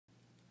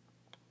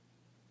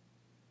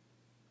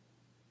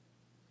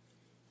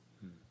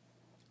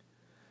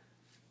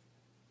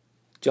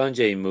John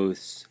J.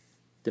 Muth's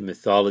The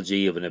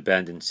Mythology of an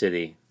Abandoned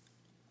City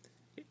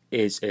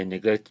is a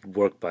neglected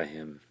work by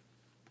him.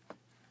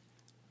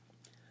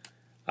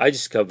 I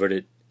discovered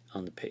it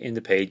in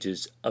the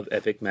pages of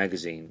Epic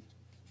magazine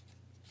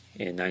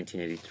in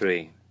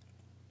 1983.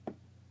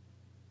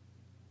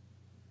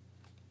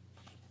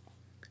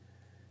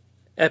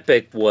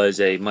 Epic was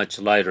a much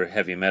lighter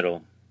heavy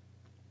metal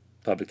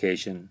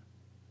publication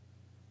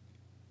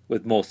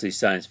with mostly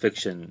science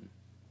fiction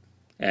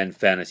and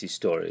fantasy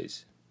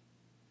stories.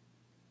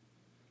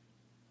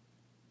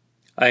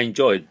 I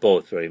enjoyed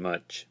both very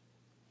much.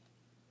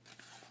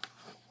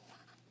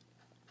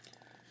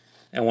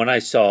 And when I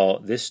saw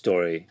this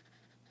story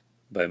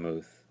by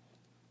Muth,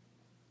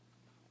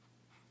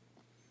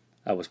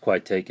 I was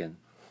quite taken.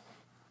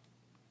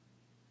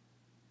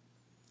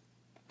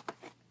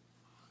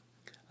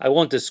 I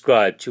won't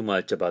describe too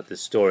much about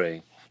this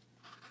story.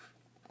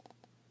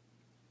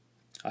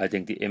 I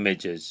think the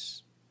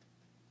images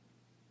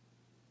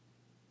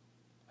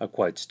are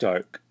quite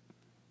stark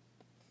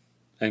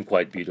and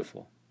quite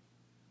beautiful.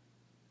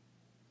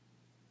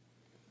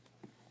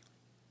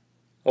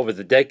 Over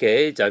the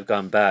decades, I've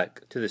gone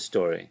back to this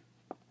story.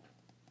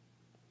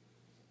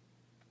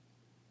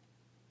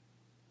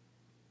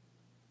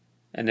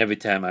 And every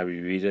time I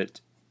reread it,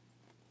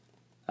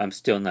 I'm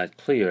still not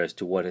clear as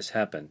to what has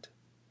happened.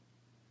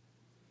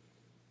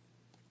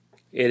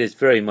 It is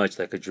very much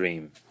like a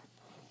dream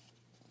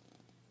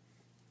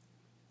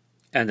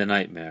and a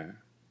nightmare.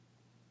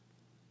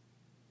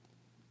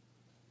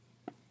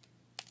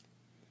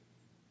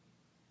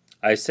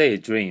 I say a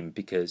dream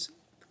because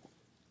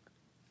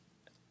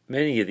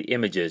many of the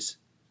images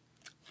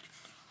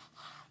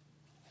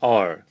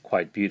are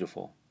quite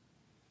beautiful,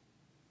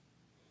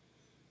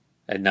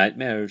 and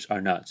nightmares are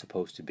not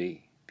supposed to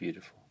be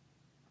beautiful.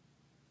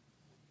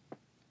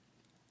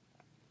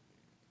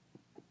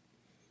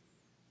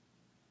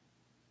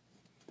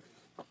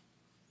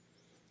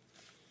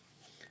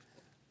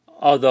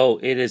 Although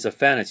it is a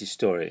fantasy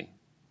story,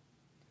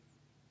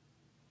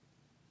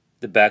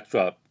 the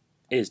backdrop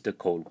is the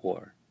Cold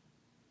War.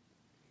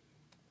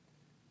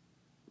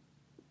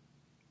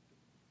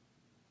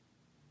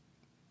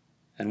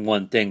 And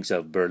one thinks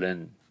of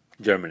Berlin,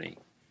 Germany,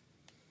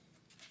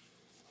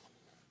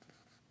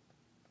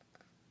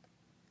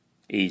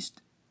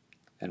 East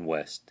and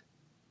West.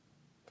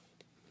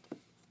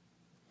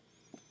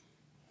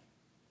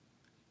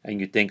 And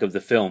you think of the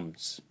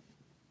films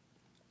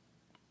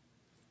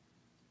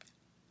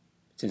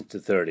since the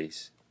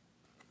 30s,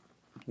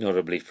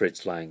 notably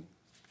Fritz Lang.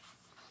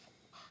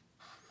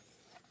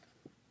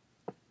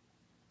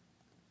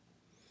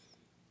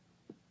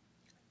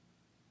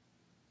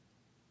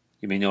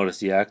 You may notice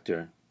the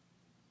actor,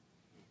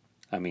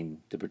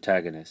 the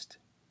protagonist,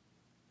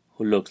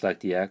 who looks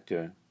like the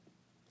actor,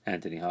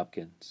 Anthony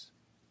Hopkins.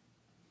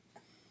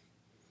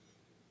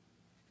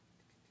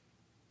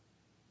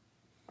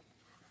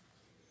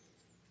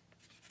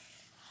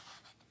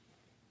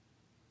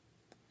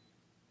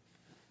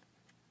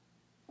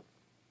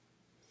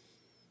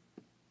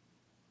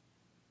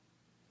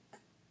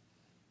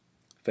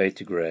 Fade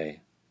to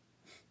Grey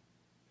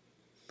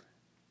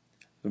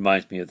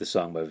reminds me of the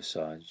song by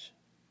Visage.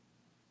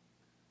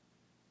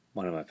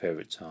 One of my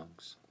favorite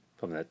songs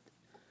from that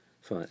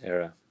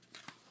era.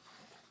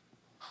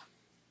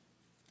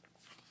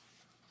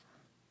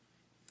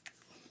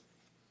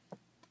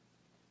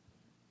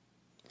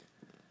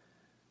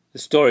 The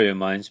story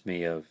reminds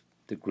me of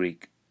the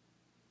Greek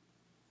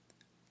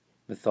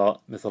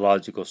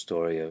mythological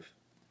story of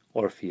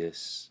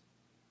Orpheus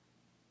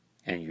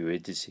and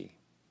Eurydice.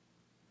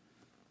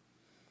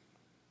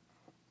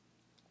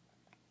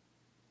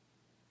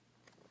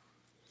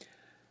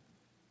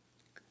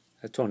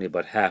 That's only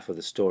about half of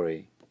the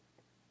story.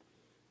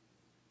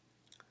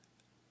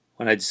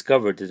 When I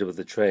discovered that it was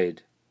a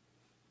trade,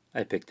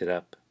 I picked it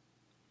up.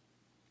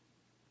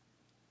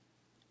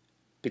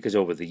 Because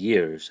over the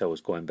years I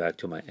was going back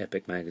to my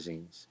Epic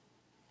magazines,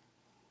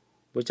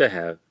 which I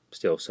have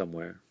still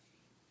somewhere.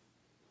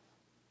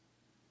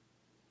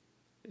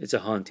 It's a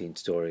haunting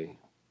story.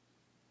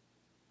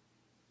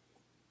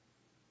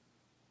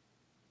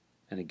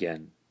 And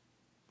again,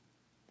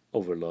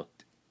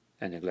 overlooked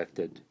and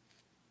neglected.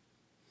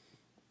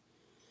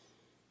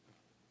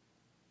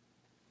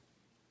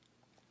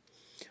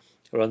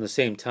 Around the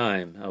same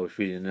time, I was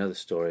reading another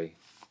story,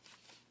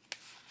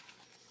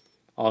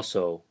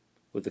 also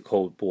with the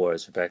Cold War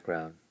as a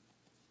background.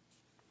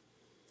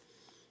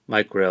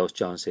 Mike Grell's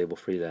John Sable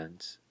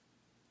Freelance,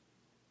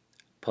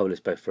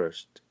 published by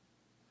First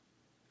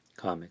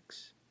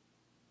Comics.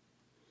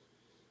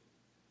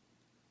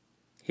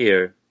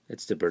 Here,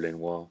 it's the Berlin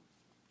Wall.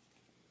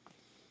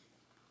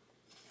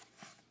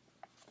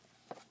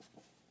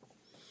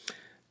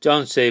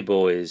 John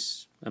Sable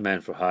is a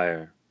man for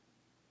hire,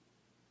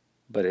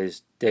 but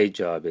his day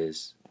job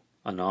is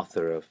an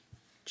author of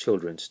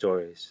children's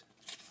stories.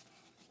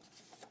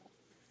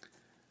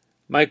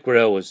 Mike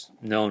Grell was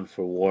known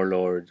for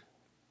Warlord,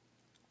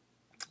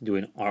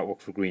 doing artwork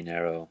for Green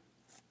Arrow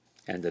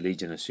and the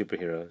Legion of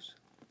Superheroes.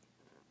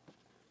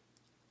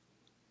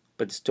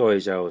 But the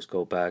stories I always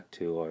go back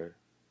to are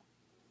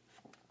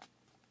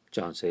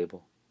John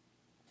Sable.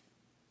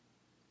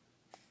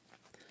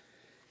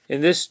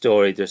 In this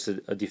story, there's a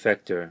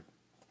defector,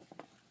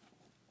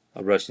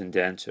 a Russian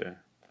dancer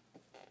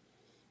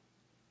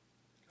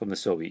from the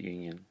Soviet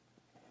Union.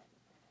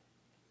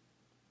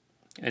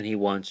 And he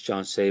wants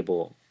John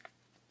Sable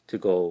to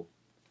go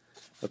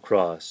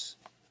across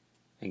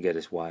and get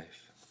his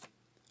wife.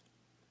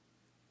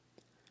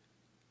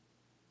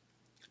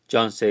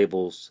 John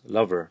Sable's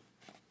lover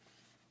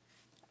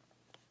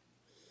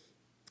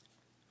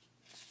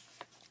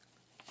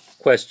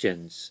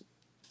questions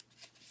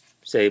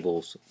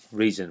Sable's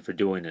reason for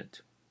doing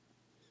it,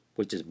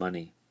 which is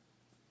money.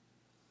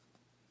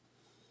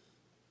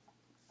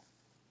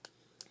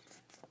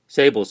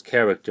 Sable's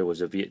character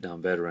was a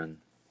Vietnam veteran.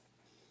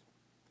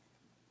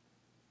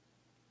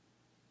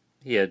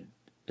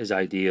 His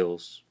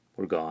ideals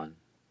were gone.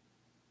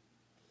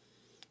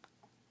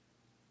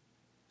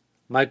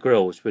 Mike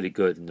Grell was really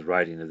good in the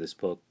writing of this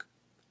book.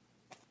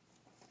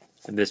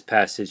 In this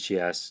passage, she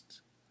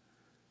asks,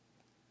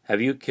 "Have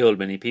you killed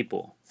many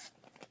people?"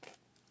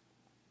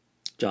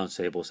 John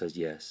Sable says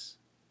yes.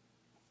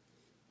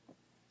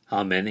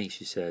 "How many?"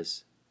 she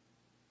says.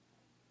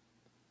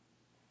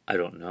 "I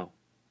don't know."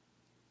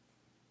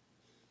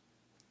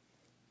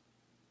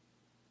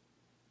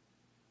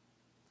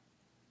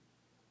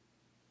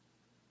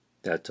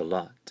 "That's a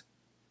lot,"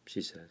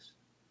 she says.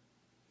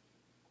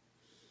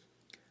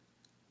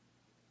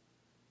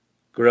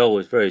 Grell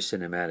was very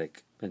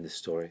cinematic in this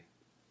story.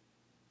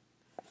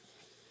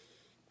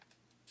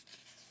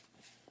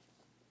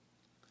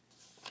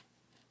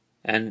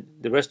 And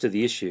the rest of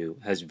the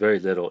issue has very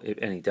little, if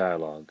any,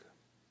 dialogue,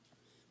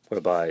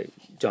 whereby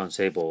John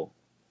Sable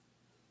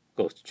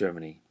goes to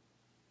Germany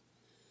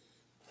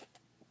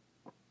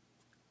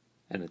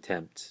and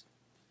attempts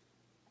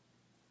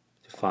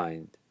to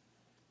find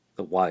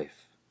the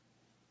wife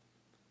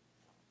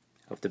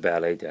of the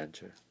ballet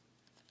dancer.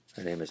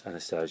 Her name is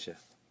Anastasia.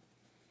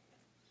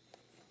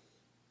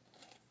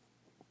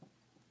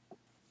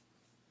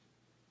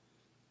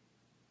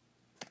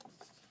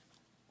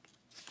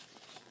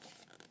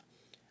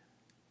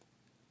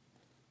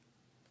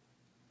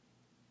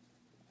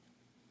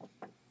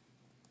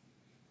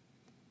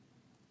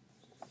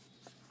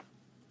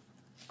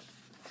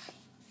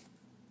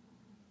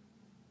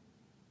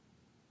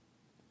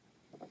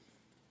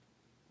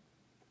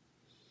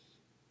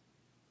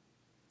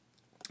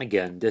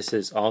 Again, this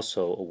is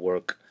also a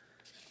work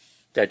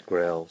by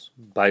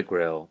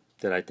Grell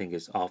that I think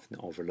is often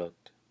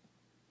overlooked.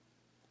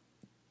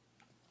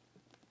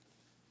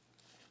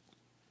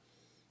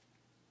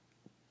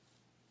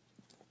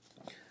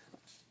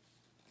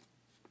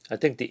 I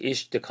think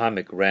the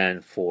comic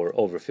ran for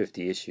over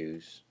 50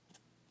 issues.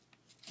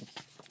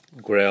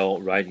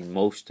 Grell writing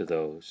most of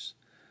those.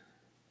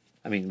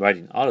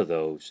 Writing all of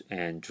those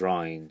and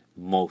drawing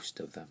most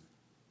of them.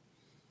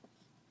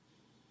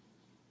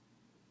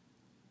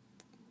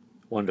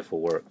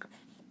 Wonderful work.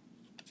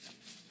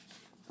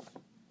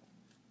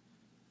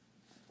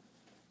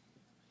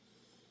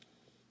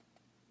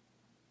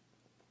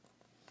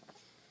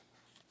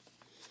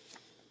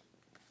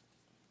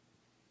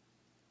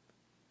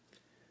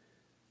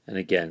 And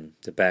again,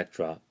 the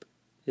backdrop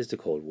is the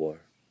Cold War.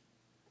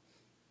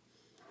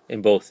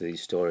 In both of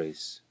these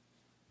stories,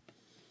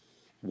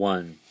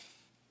 one,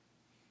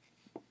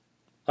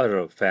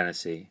 utter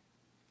fantasy,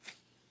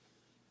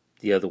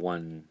 the other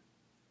one,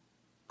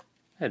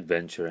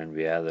 adventure and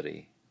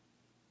reality,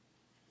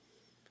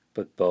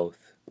 but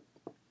both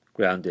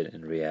grounded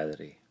in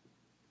reality.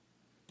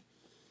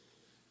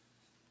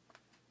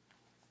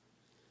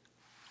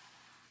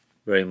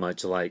 Very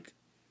much like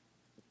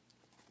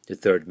The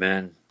Third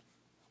Man,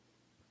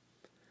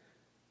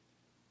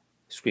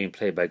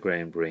 screenplay by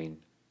Graham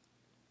Greene,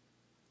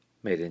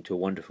 made into a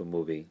wonderful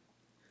movie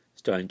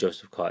starring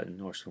Joseph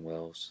Cotten, Orson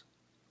Welles,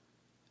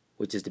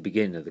 which is the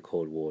beginning of the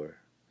Cold War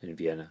in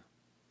Vienna.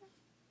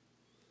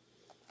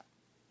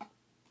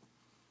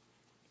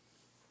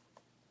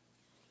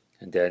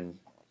 And then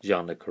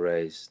Jean Le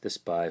Carré's The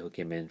Spy Who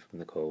Came In From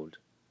the Cold,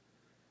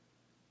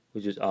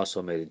 which was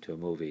also made into a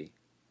movie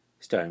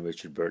starring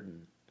Richard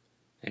Burton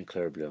and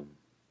Claire Bloom.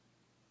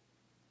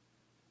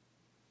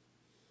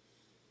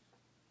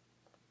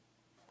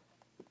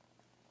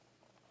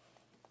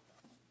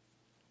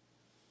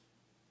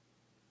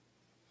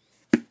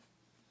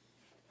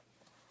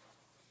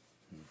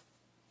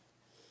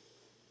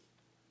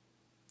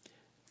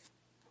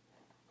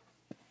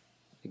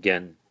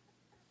 Again,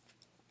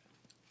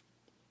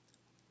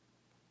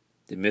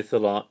 the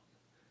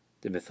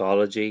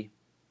mythology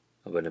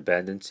of an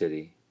abandoned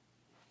city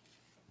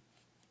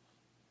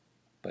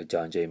by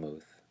John J.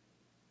 Muth.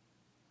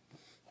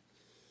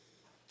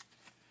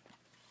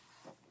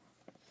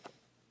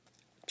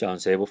 John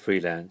Sable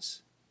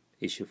Freelance,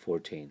 issue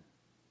 14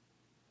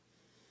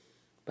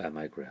 by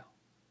Mike Grell.